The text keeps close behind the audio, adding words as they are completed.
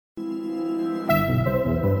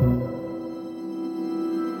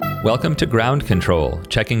Welcome to Ground Control,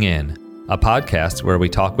 Checking In, a podcast where we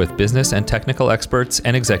talk with business and technical experts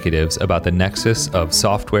and executives about the nexus of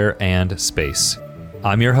software and space.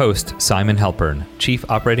 I'm your host, Simon Halpern, Chief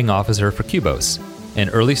Operating Officer for Qubos, an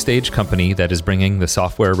early-stage company that is bringing the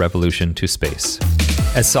software revolution to space.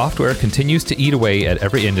 As software continues to eat away at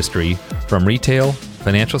every industry, from retail,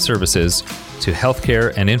 financial services, to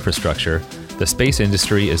healthcare and infrastructure, the space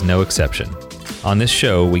industry is no exception. On this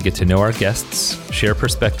show, we get to know our guests, share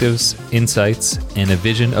perspectives, insights, and a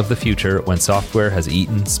vision of the future when software has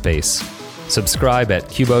eaten space. Subscribe at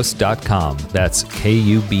Qubos.com. That's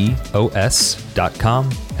Qubos.com,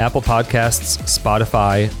 Apple Podcasts,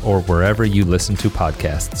 Spotify, or wherever you listen to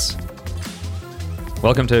podcasts.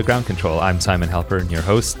 Welcome to Ground Control. I'm Simon Halpern, your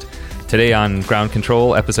host. Today on Ground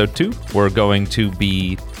Control, Episode 2, we're going to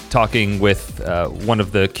be talking with one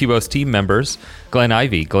of the Qubos team members, Glenn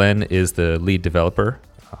Ivey. Glenn is the lead developer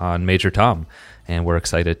on Major Tom, and we're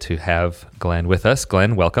excited to have Glenn with us.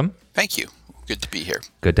 Glenn, welcome. Thank you. Good to be here.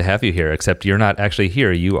 Good to have you here, except you're not actually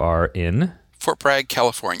here. You are in Fort Bragg,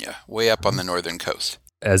 California, way up on the northern coast.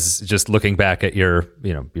 As just looking back at your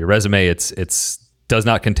resume, it's does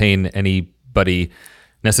not contain anybody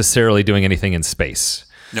necessarily doing anything in space.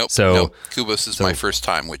 Nope. Qubos is my first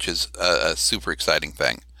time, which is a super exciting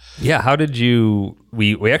thing. Yeah. How did you,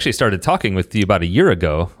 we actually started talking with you about a year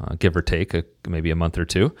ago, give or take, maybe a month or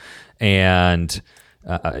two. And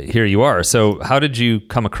here you are. So how did you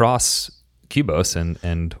come across Qubos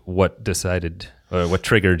and what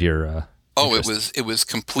triggered your interest? It was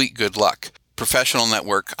complete good luck. Professional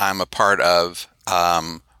network I'm a part of,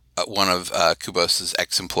 one of Qubos'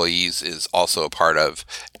 ex-employees is also a part of,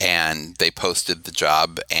 and they posted the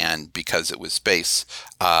job, and because it was space,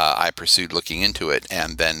 I pursued looking into it,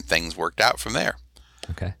 and then things worked out from there.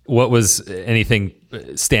 Okay. What was anything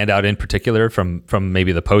stand out in particular from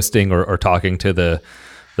maybe the posting or talking to the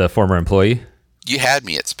former employee? You had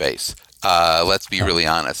me at space. Let's be really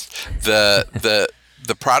honest. The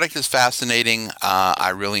product is fascinating. I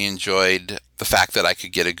really enjoyed the fact that I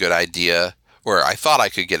could get a good idea, or I thought I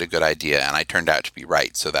could get a good idea, and I turned out to be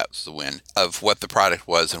right. So that was the win of what the product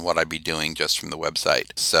was and what I'd be doing just from the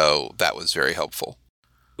website. So that was very helpful.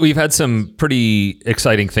 We've had some pretty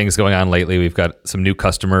exciting things going on lately. We've got some new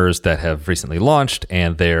customers that have recently launched,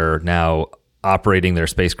 and they're now operating their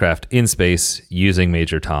spacecraft in space using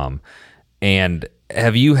Major Tom. And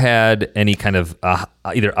have you had any kind of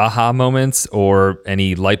either aha moments or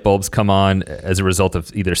any light bulbs come on as a result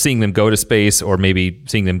of either seeing them go to space or maybe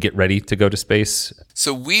seeing them get ready to go to space?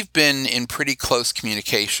 So we've been in pretty close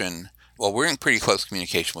communication. Well, we're in pretty close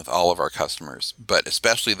communication with all of our customers, but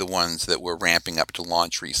especially the ones that we're ramping up to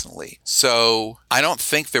launch recently. So I don't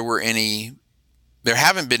think there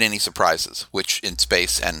haven't been any surprises, which in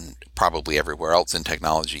space and probably everywhere else in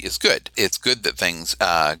technology is good. It's good that things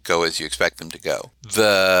go as you expect them to go.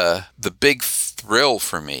 The big thrill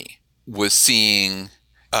for me was seeing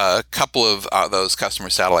a couple of those customer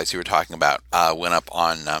satellites you were talking about went up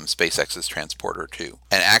on SpaceX's Transporter 2.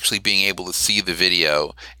 And actually being able to see the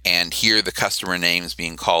video and hear the customer names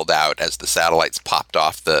being called out as the satellites popped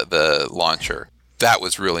off the launcher, that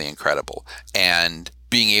was really incredible. And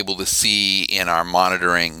being able to see in our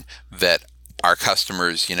monitoring that our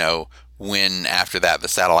customers, when after that the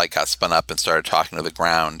satellite got spun up and started talking to the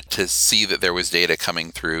ground, to see that there was data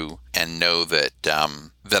coming through and know that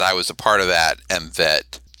that I was a part of that, and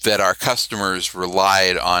that our customers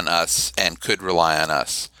relied on us and could rely on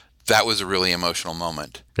us. That was a really emotional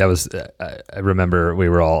moment. That was. I remember we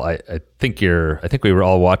were all. I think we were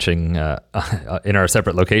all watching in our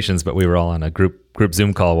separate locations, but we were all on a group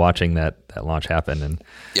Zoom call watching that launch happen, and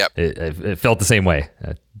yep. It felt the same way.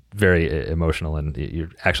 Very emotional, and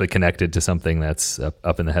you're actually connected to something that's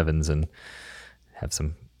up in the heavens and have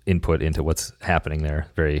some input into what's happening there.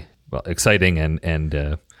 Very exciting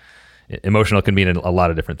and emotional can mean a lot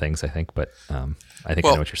of different things, I think, but I think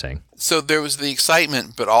I know what you're saying. So there was the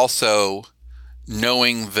excitement, but also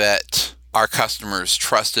knowing that our customers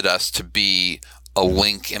trusted us to be a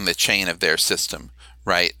link in the chain of their system,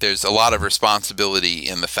 right? There's a lot of responsibility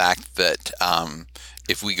in the fact that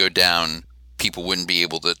if we go down, people wouldn't be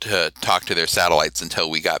able to talk to their satellites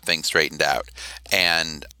until we got things straightened out.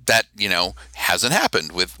 And that, hasn't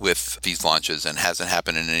happened with these launches and hasn't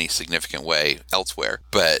happened in any significant way elsewhere.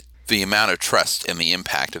 But the amount of trust and the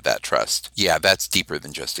impact of that trust, that's deeper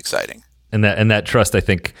than just exciting. And that trust, I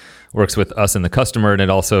think, works with us and the customer, and it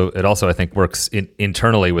also I think works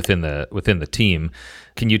internally within the team.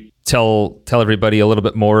 Can you tell everybody a little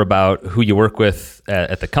bit more about who you work with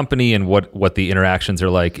at the company and what the interactions are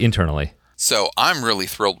like internally? So I'm really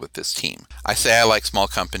thrilled with this team. I say I like small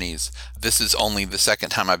companies. This is only the second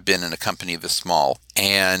time I've been in a company this small.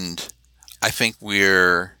 And I think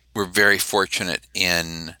we're very fortunate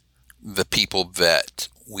in the people that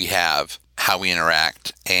we have, how we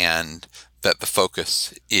interact, and that the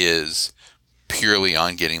focus is purely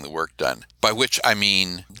on getting the work done. By which I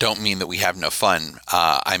mean, don't mean that we have no fun.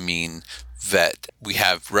 I mean that we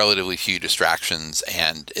have relatively few distractions,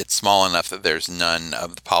 and it's small enough that there's none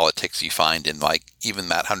of the politics you find in like even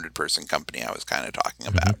that 100-person company I was kind of talking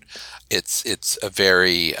about. It's a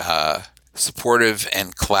very supportive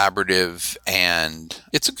and collaborative, and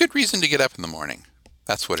it's a good reason to get up in the morning.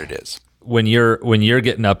 That's what it is. When you're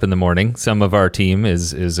getting up in the morning, some of our team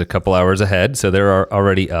is a couple hours ahead, so they're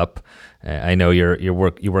already up. I know you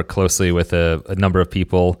work closely with a number of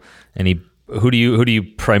people. Who do you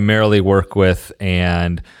primarily work with,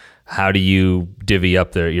 and how do you divvy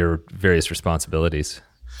up your various responsibilities?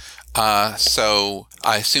 So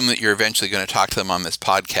I assume that you're eventually going to talk to them on this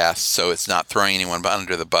podcast, so it's not throwing anyone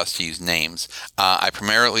under the bus to use names. I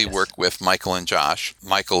primarily work with Michael and Josh.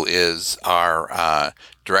 Michael is our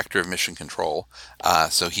director of mission control,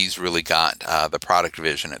 so he's really got the product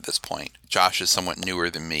division at this point. Josh is somewhat newer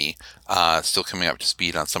than me, still coming up to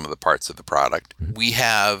speed on some of the parts of the product. We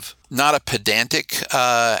have not a pedantic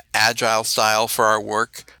agile style for our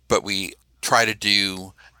work, but we try to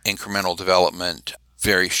do incremental development,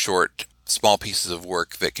 very short, small pieces of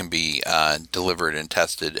work that can be delivered and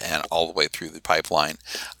tested and all the way through the pipeline.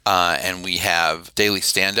 And we have daily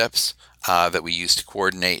stand-ups that we use to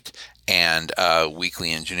coordinate, and a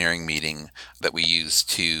weekly engineering meeting that we use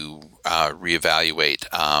to reevaluate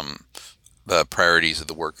the priorities of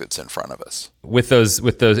the work that's in front of us. With those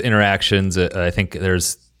interactions, I think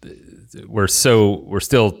we're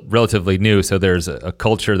still relatively new, so there's a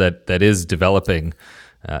culture that is developing.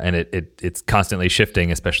 And it's constantly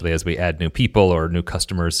shifting, especially as we add new people or new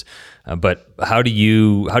customers. But how do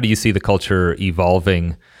you see the culture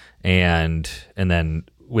evolving, and then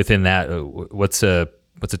within that, what's a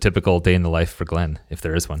typical day in the life for Glenn, if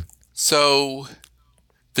there is one? So,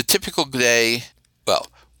 the typical day, well,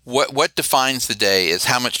 what defines the day is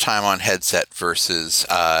how much time on headset versus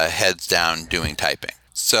heads down doing typing.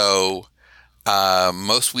 So,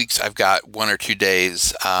 most weeks I've got 1 or 2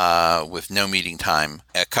 days with no meeting time,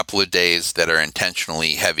 a couple of days that are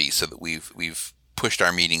intentionally heavy so that we've pushed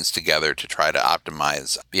our meetings together to try to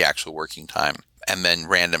optimize the actual working time, and then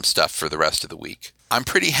random stuff for the rest of the week. I'm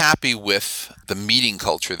pretty happy with the meeting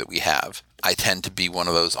culture that we have. I tend to be one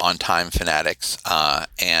of those on-time fanatics,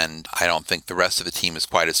 and I don't think the rest of the team is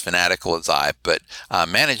quite as fanatical as I, but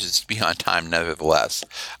manages to be on time nevertheless.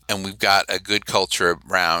 And we've got a good culture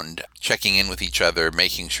around checking in with each other,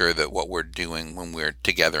 making sure that what we're doing when we're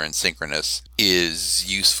together and synchronous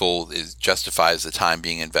is useful, justifies the time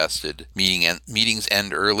being invested. Meetings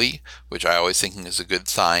end early, which I always think is a good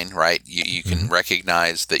sign, right? You can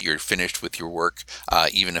recognize that you're finished with your work,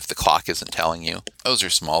 even if the clock isn't telling you. Those are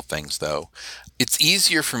small things, though. It's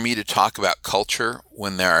easier for me to talk about culture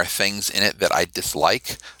when there are things in it that I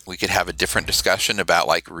dislike. We could have a different discussion about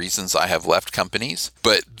like reasons I have left companies,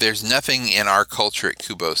 but there's nothing in our culture at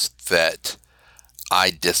Kubos that I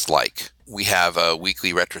dislike. We have a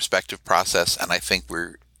weekly retrospective process, and I think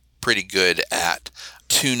we're pretty good at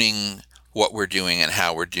tuning what we're doing and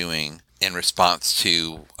how we're doing in response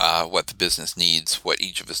to what the business needs, what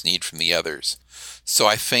each of us need from the others. So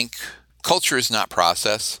I think culture is not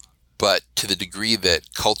process, but to the degree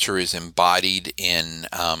that culture is embodied in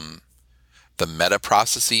the meta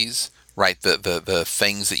processes, right, the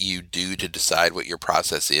things that you do to decide what your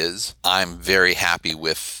process is, I'm very happy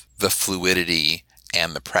with the fluidity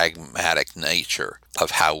and the pragmatic nature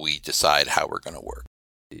of how we decide how we're going to work.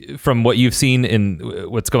 From what you've seen in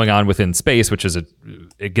what's going on within space, which is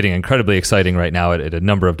getting incredibly exciting right now at a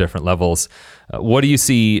number of different levels, what do you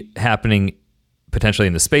see happening potentially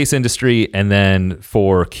in the space industry, and then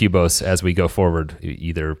for Kubos as we go forward,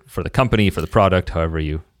 either for the company, for the product, however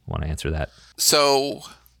you want to answer that? So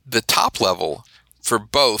the top level for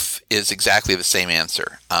both is exactly the same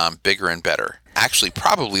answer, bigger and better. Actually,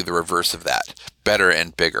 probably the reverse of that, better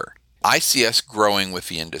and bigger. I see us growing with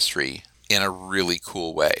the industry in a really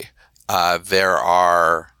cool way. There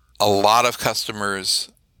are a lot of companies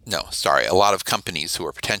who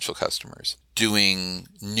are potential customers doing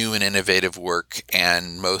new and innovative work,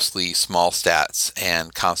 and mostly small stats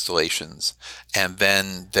and constellations. And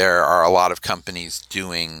then there are a lot of companies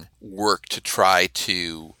doing work to try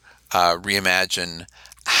to reimagine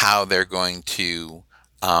how they're going to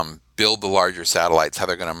build the larger satellites, how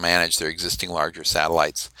they're going to manage their existing larger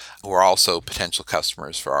satellites, who are also potential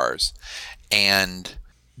customers for ours. And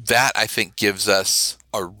that, I think, gives us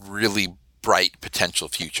a really bright potential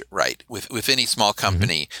future, right? With any small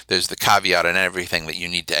company, there's the caveat on everything that you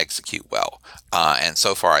need to execute well. And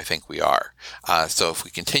so far, I think we are. So if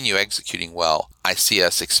we continue executing well, I see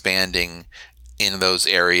us expanding in those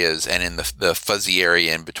areas and in the fuzzy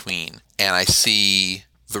area in between. And I see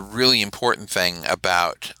the really important thing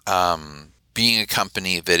about being a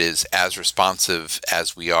company that is as responsive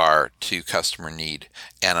as we are to customer need,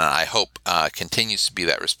 and I hope continues to be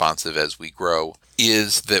that responsive as we grow,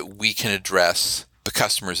 is that we can address the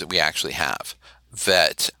customers that we actually have.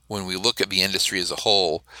 That when we look at the industry as a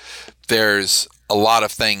whole, there's a lot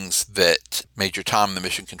of things that Major Tom, the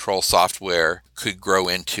mission control software, could grow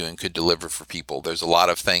into and could deliver for people. There's a lot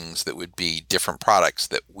of things that would be different products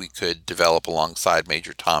that we could develop alongside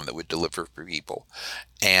Major Tom that would deliver for people.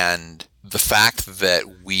 And the fact that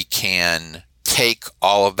we can take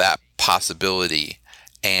all of that possibility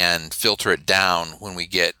and filter it down when we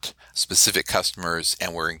get specific customers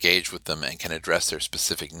and we're engaged with them and can address their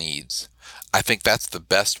specific needs, I think that's the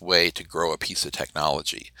best way to grow a piece of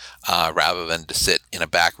technology, rather than to sit in a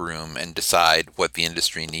back room and decide what the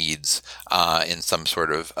industry needs in some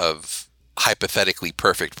sort of hypothetically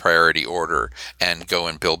perfect priority order and go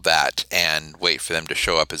and build that and wait for them to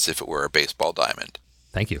show up as if it were a baseball diamond.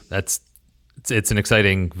 Thank you. It's an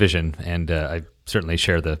exciting vision, and I certainly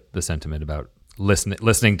share the sentiment about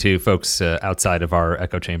listening to folks outside of our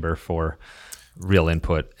echo chamber for real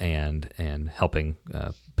input and helping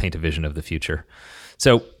paint a vision of the future.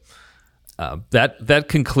 So that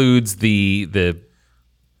concludes the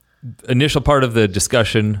initial part of the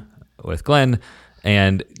discussion with Glenn.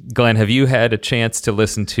 And Glenn, have you had a chance to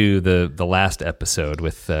listen to the last episode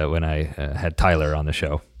with when I had Tyler on the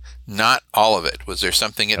show? Not all of it. Was there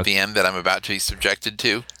something at the end that I'm about to be subjected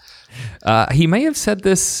to? He may have said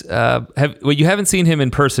this. You haven't seen him in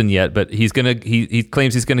person yet, but he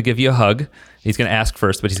claims he's gonna give you a hug. He's gonna ask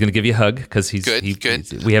first, but he's gonna give you a hug because good.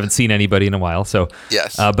 We haven't seen anybody in a while. So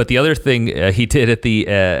yes. But the other thing he did at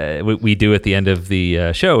the we do at the end of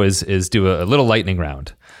the show is do a little lightning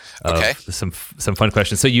round. Okay. Some fun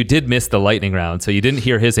questions. So you did miss the lightning round, so you didn't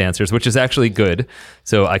hear his answers, which is actually good.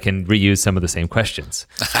 So I can reuse some of the same questions.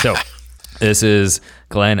 So this is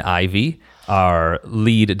Glenn Ivey, our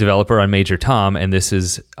lead developer on Major Tom, and this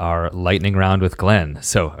is our lightning round with Glenn.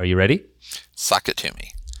 So are you ready? Suck it to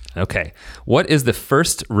me. Okay. What is the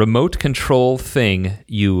first remote control thing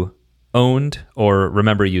you owned or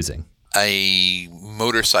remember using? A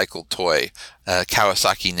motorcycle toy,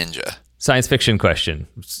 Kawasaki Ninja. Science fiction question.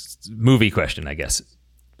 Movie question, I guess.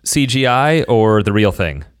 CGI or the real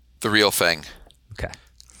thing? The real thing. Okay.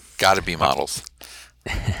 Gotta be models.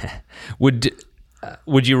 Would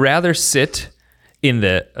you rather sit in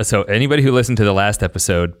the... So anybody who listened to the last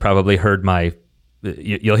episode probably heard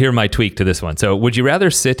you'll hear my tweak to this one. So would you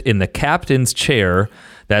rather sit in the captain's chair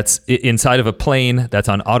that's inside of a plane that's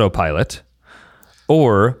on autopilot,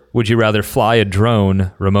 or would you rather fly a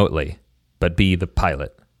drone remotely but be the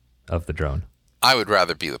pilot of the drone? I would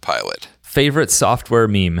rather be the pilot. Favorite software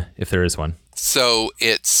meme, if there is one? So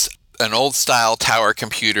it's an old style tower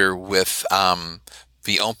computer with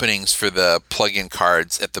the openings for the plug-in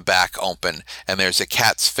cards at the back open, and there's a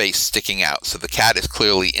cat's face sticking out. So the cat is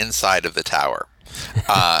clearly inside of the tower.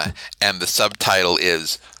 And the subtitle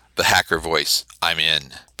is the hacker voice, I'm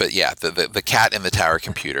in. But yeah, the cat in the tower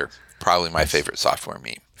computer, probably my favorite software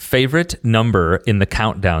meme. Favorite number in the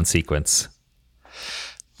countdown sequence?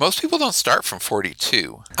 Most people don't start from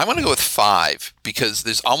 42. I'm going to go with 5 because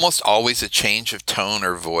there's almost always a change of tone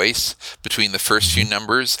or voice between the first few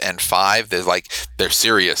numbers and 5. They're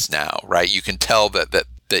serious now, right? You can tell that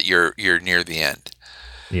you're near the end.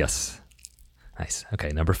 Yes. Nice. Okay,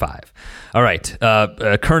 number 5. All right.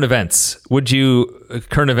 Current events.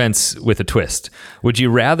 Current events with a twist. Would you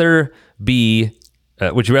rather go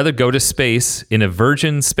to space in a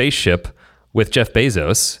Virgin spaceship with Jeff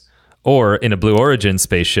Bezos, or in a Blue Origin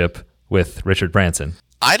spaceship with Richard Branson?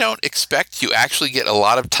 I don't expect you actually get a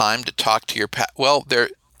lot of time to talk to your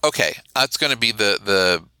that's going to be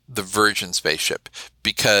the Virgin spaceship,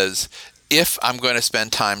 because if I'm going to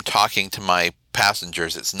spend time talking to my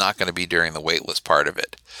passengers, it's not going to be during the weightless part of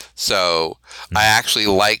it. So I actually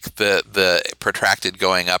like the protracted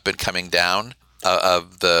going up and coming down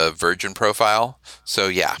of the Virgin profile. So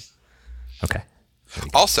yeah. Okay.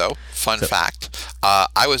 Also, fun fact,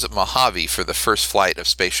 I was at Mojave for the first flight of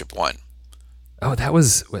Spaceship One. Oh, that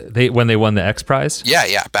was when they won the X Prize?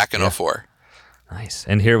 Yeah, back in 2004. Nice.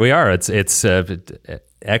 And here we are. It's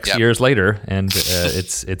X years later, and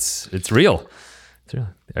it's real. It's real.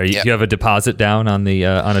 Do you have a deposit down on the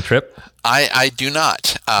on a trip? I do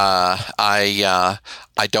not. I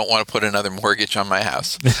don't want to put another mortgage on my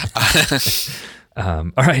house.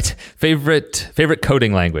 All right. Favorite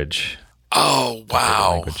coding language? Oh,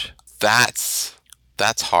 wow. Language. That's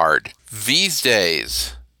hard. These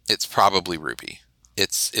days, it's probably Ruby.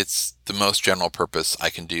 It's the most general purpose. I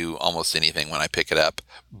can do almost anything when I pick it up,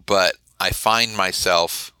 but I find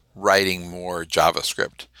myself writing more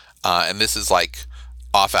JavaScript. And this is like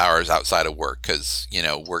off hours outside of work because,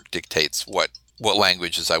 work dictates what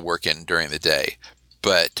languages I work in during the day.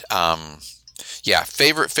 But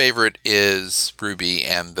favorite is Ruby,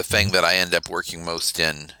 and the thing that I end up working most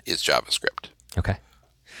in is JavaScript.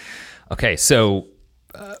 Okay. So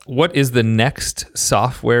what is the next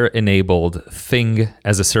software-enabled thing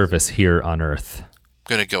as a service here on Earth?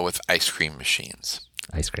 I'm going to go with ice cream machines.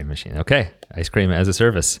 Ice cream machine. Okay. Ice cream as a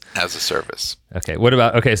service. As a service. Okay. What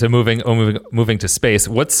about, so moving to space,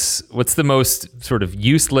 what's the most sort of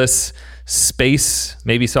useless space,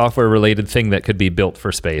 maybe software related thing that could be built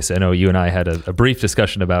for space? I know you and I had a brief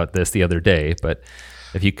discussion about this the other day, but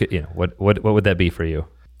if you could, what would that be for you?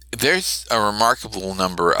 There's a remarkable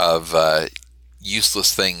number of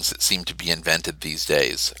useless things that seem to be invented these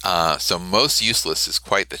days. So most useless is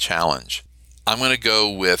quite the challenge. I'm going to go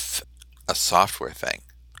with a software thing.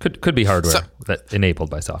 Could be hardware that enabled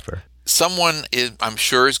by software. Someone I'm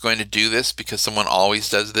sure is going to do this because someone always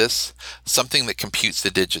does this. Something that computes the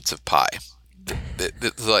digits of pi.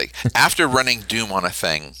 Like after running Doom on a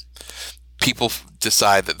thing, people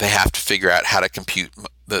decide that they have to figure out how to compute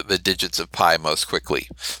the digits of pi most quickly.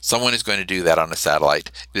 Someone is going to do that on a satellite.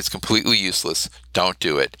 It's completely useless. Don't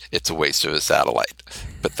do it. It's a waste of a satellite,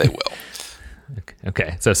 but they will.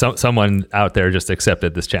 Okay, so someone out there just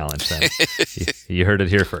accepted this challenge then. You heard it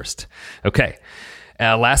here first. Okay,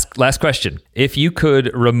 last question. If you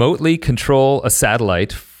could remotely control a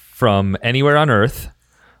satellite from anywhere on Earth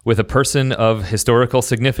with a person of historical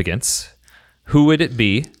significance, who would it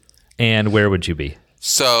be and where would you be?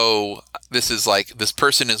 So this is like, this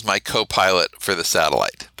person is my co-pilot for the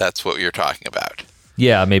satellite. That's what you're talking about.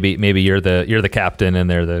 Yeah, maybe you're the captain and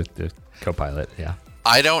they're the co-pilot. Yeah.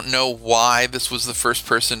 I don't know why this was the first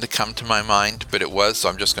person to come to my mind, but it was, so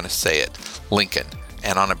I'm just going to say it. Lincoln,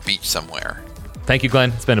 and on a beach somewhere. Thank you,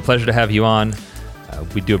 Glenn. It's been a pleasure to have you on.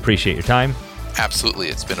 We do appreciate your time. Absolutely.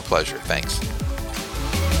 It's been a pleasure. Thanks.